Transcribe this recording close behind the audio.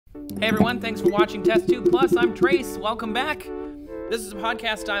Hey everyone, thanks for watching TestTube Plus. I'm Trace. Welcome back. This is a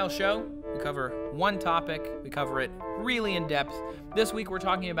podcast-style show. We cover one topic. We cover it really in depth. This week we're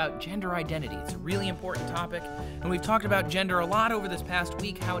talking about gender identity. It's a really important topic, and we've talked about gender a lot over this past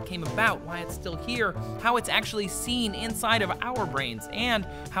week, how it came about, why it's still here, how it's actually seen inside of our brains, and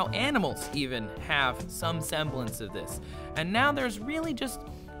how animals even have some semblance of this. And now there's really just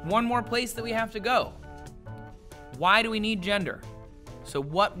one more place that we have to go. Why do we need gender? So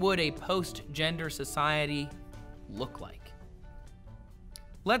what would a post-gender society look like?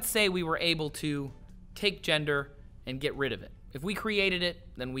 Let's say we were able to take gender and get rid of it. If we created it,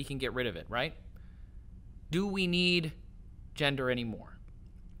 then we can get rid of it, right? Do we need gender anymore?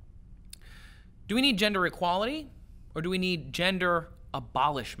 Do we need gender equality, or do we need gender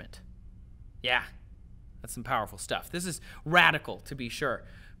abolishment? Yeah, that's some powerful stuff. This is radical, to be sure.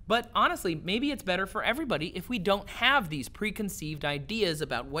 But honestly, maybe it's better for everybody if we don't have these preconceived ideas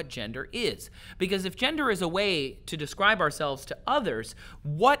about what gender is. Because if gender is a way to describe ourselves to others,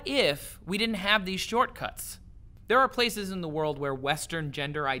 what if we didn't have these shortcuts? There are places in the world where Western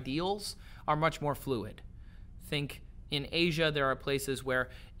gender ideals are much more fluid. Think in Asia, there are places where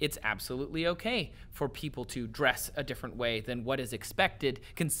it's absolutely okay for people to dress a different way than what is expected,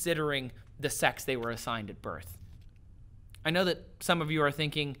 considering the sex they were assigned at birth. I know that some of you are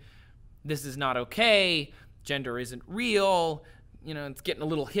thinking, this is not okay, gender isn't real, you know, it's getting a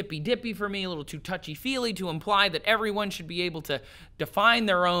little hippy-dippy for me, a little too touchy-feely to imply that everyone should be able to define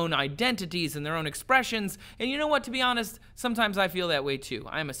their own identities and their own expressions. And you know what, to be honest, sometimes I feel that way too.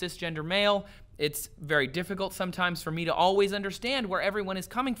 I'm a cisgender male. It's very difficult sometimes for me to always understand where everyone is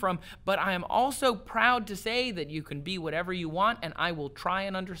coming from, but I am also proud to say that you can be whatever you want, and I will try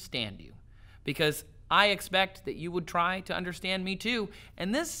and understand you. Because I expect that you would try to understand me too,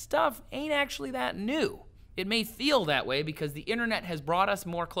 and this stuff ain't actually that new. It may feel that way because the internet has brought us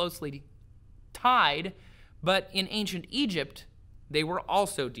more closely tied, but in ancient Egypt, they were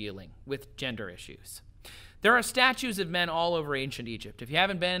also dealing with gender issues. There are statues of men all over ancient Egypt. If you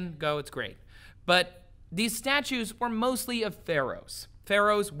haven't been, go, it's great. But these statues were mostly of pharaohs.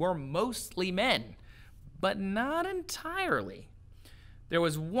 Pharaohs were mostly men, but not entirely. There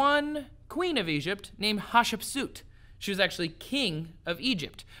was one queen of Egypt named Hatshepsut. She was actually king of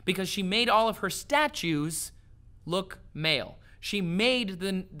Egypt because she made all of her statues look male. She made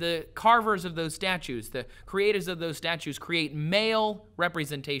the carvers of those statues, the creators of those statues, create male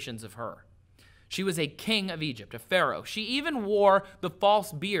representations of her. She was a king of Egypt, a pharaoh. She even wore the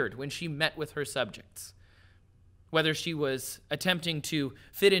false beard when she met with her subjects. Whether she was attempting to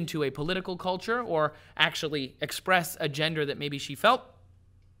fit into a political culture or actually express a gender that maybe she felt,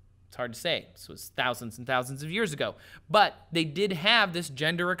 it's hard to say. This was thousands and thousands of years ago. But they did have this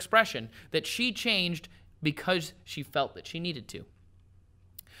gender expression that she changed because she felt that she needed to.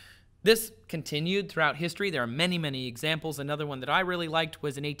 This continued throughout history. There are many, many examples. Another one that I really liked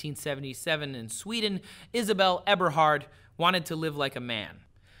was in 1877 in Sweden. Isabel Eberhard wanted to live like a man.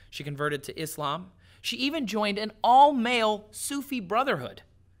 She converted to Islam. She even joined an all-male Sufi brotherhood.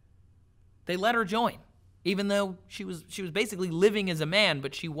 They let her join, even though she was basically living as a man,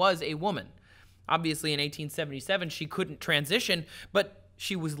 but she was a woman. Obviously, in 1877, she couldn't transition, but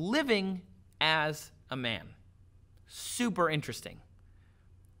she was living as a man. Super interesting.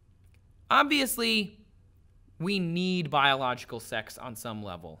 Obviously, we need biological sex on some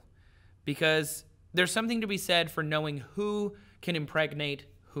level because there's something to be said for knowing who can impregnate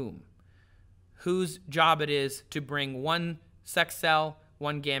whom, whose job it is to bring one sex cell,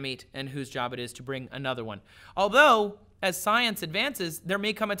 one gamete, and whose job it is to bring another one. Although, as science advances, there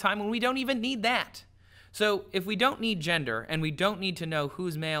may come a time when we don't even need that. So if we don't need gender and we don't need to know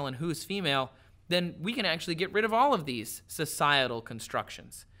who's male and who's female, then we can actually get rid of all of these societal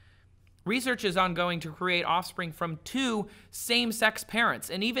constructions. Research is ongoing to create offspring from 2 same-sex parents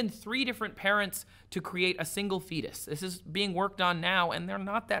and even 3 different parents to create a single fetus. This is being worked on now, and they're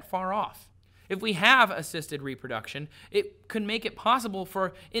not that far off. If we have assisted reproduction, it can make it possible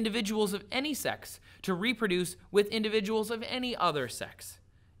for individuals of any sex to reproduce with individuals of any other sex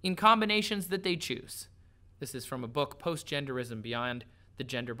in combinations that they choose. This is from a book, Post-Genderism Beyond the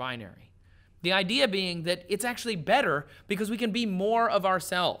Gender Binary. The idea being that it's actually better because we can be more of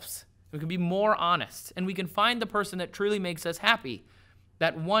ourselves. We can be more honest, and we can find the person that truly makes us happy.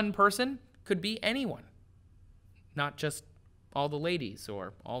 That one person could be anyone, not just all the ladies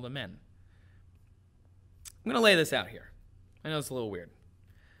or all the men. I'm going to lay this out here. I know it's a little weird.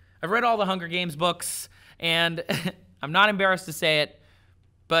 I've read all the Hunger Games books, and I'm not embarrassed to say it,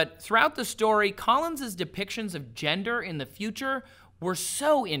 but throughout the story, Collins's depictions of gender in the future were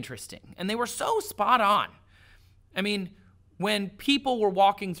so interesting, and they were so spot on. I mean, When people were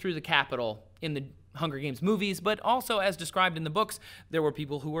walking through the Capitol in the Hunger Games movies, but also as described in the books, there were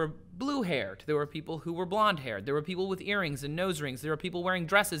people who were blue-haired, there were people who were blonde-haired, there were people with earrings and nose rings, there were people wearing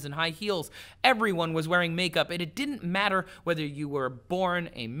dresses and high heels. Everyone was wearing makeup, and it didn't matter whether you were born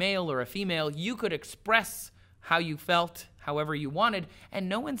a male or a female. You could express how you felt however you wanted, and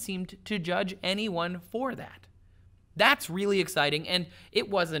no one seemed to judge anyone for that. That's really exciting, and it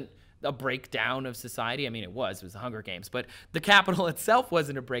wasn't a breakdown of society. I mean, it was the Hunger Games, but the Capitol itself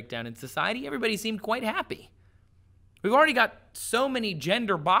wasn't a breakdown in society. Everybody seemed quite happy. We've already got so many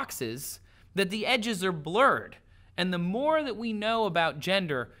gender boxes that the edges are blurred, and the more that we know about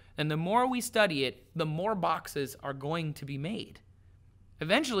gender and the more we study it, the more boxes are going to be made.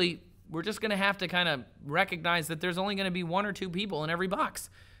 Eventually, we're just going to have to kind of recognize that there's only going to be one or two people in every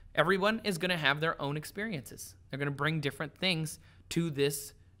box. Everyone is going to have their own experiences. They're going to bring different things to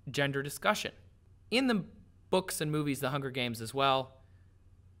this gender discussion. In the books and movies, The Hunger Games as well,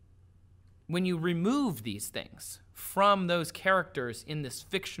 when you remove these things from those characters in this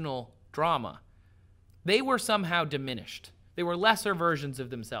fictional drama, they were somehow diminished. They were lesser versions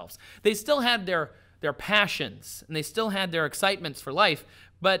of themselves. They still had their passions, and they still had their excitements for life,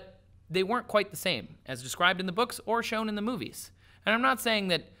 but they weren't quite the same as described in the books or shown in the movies. And I'm not saying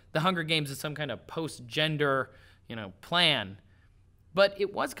that The Hunger Games is some kind of post-gender, plan, but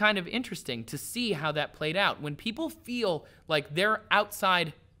it was kind of interesting to see how that played out. When people feel like their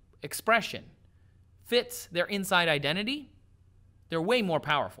outside expression fits their inside identity, they're way more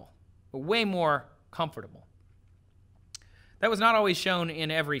powerful, way more comfortable. That was not always shown in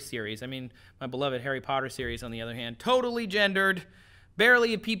every series. I mean, my beloved Harry Potter series, on the other hand, totally gendered,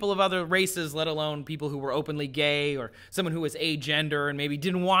 barely people of other races, let alone people who were openly gay or someone who was agender and maybe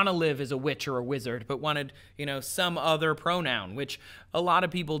didn't want to live as a witch or a wizard, but wanted, some other pronoun, which a lot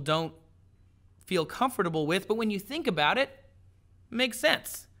of people don't feel comfortable with. But when you think about it, it makes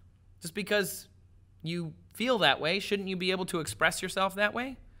sense. Just because you feel that way, shouldn't you be able to express yourself that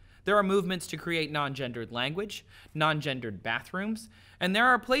way? There are movements to create non-gendered language, non-gendered bathrooms, and there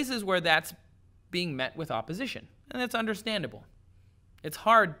are places where that's being met with opposition, and that's understandable. It's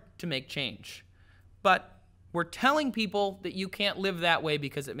hard to make change, but we're telling people that you can't live that way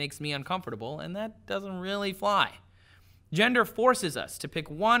because it makes me uncomfortable, and that doesn't really fly. Gender forces us to pick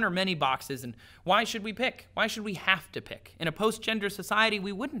one or many boxes, and why should we pick? Why should we have to pick? In a post-gender society,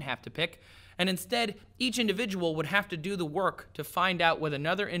 we wouldn't have to pick, and instead, each individual would have to do the work to find out what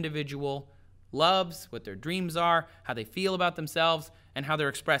another individual loves, what their dreams are, how they feel about themselves, and how they're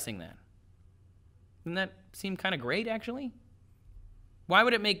expressing that. Doesn't that seem kind of great, actually? Why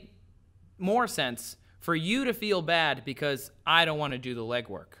would it make more sense for you to feel bad because I don't want to do the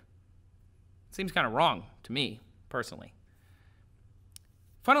legwork? It seems kind of wrong to me, personally.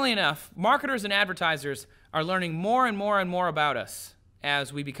 Funnily enough, marketers and advertisers are learning more and more and more about us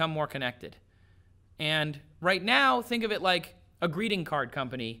as we become more connected. And right now, think of it like a greeting card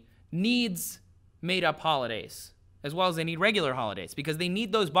company needs made-up holidays, as well as they need regular holidays, because they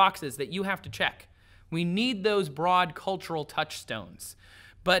need those boxes that you have to check. We need those broad cultural touchstones.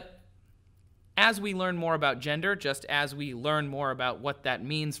 But as we learn more about gender, just as we learn more about what that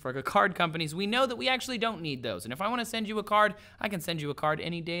means for the card companies, we know that we actually don't need those. And if I want to send you a card, I can send you a card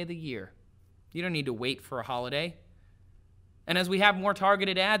any day of the year. You don't need to wait for a holiday. And as we have more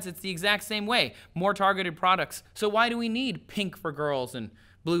targeted ads, it's the exact same way. More targeted products. So why do we need pink for girls and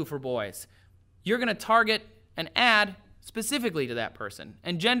blue for boys? You're going to target an ad specifically to that person.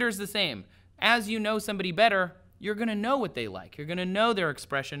 And gender is the same. As you know somebody better, you're going to know what they like. You're going to know their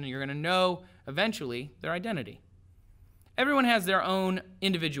expression, and you're going to know, eventually, their identity. Everyone has their own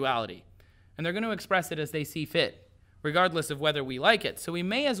individuality, and they're going to express it as they see fit, regardless of whether we like it. So we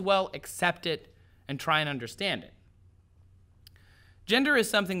may as well accept it and try and understand it. Gender is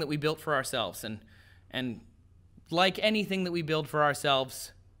something that we built for ourselves, and like anything that we build for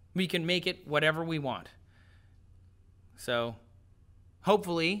ourselves, we can make it whatever we want. So,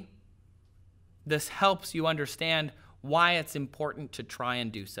 hopefully, this helps you understand why it's important to try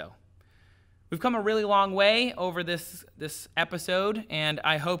and do so. We've come a really long way over this episode, and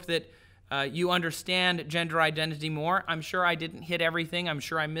I hope that you understand gender identity more. I'm sure I didn't hit everything. I'm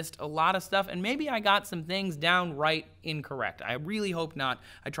sure I missed a lot of stuff, and maybe I got some things downright incorrect. I really hope not.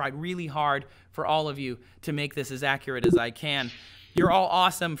 I tried really hard for all of you to make this as accurate as I can. You're all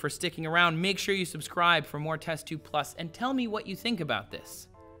awesome for sticking around. Make sure you subscribe for more TestTube Plus, and tell me what you think about this.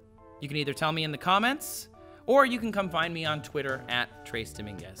 You can either tell me in the comments, or you can come find me on Twitter at Trace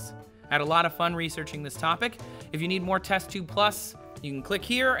Dominguez. I had a lot of fun researching this topic. If you need more TestTube Plus, you can click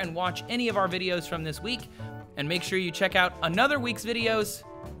here and watch any of our videos from this week, and make sure you check out another week's videos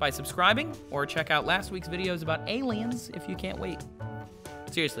by subscribing, or check out last week's videos about aliens if you can't wait.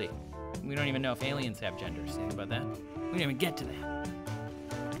 Seriously, we don't even know if aliens have genders. Think about that. We didn't even get to that.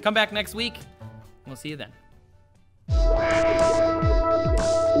 Come back next week. We'll see you then.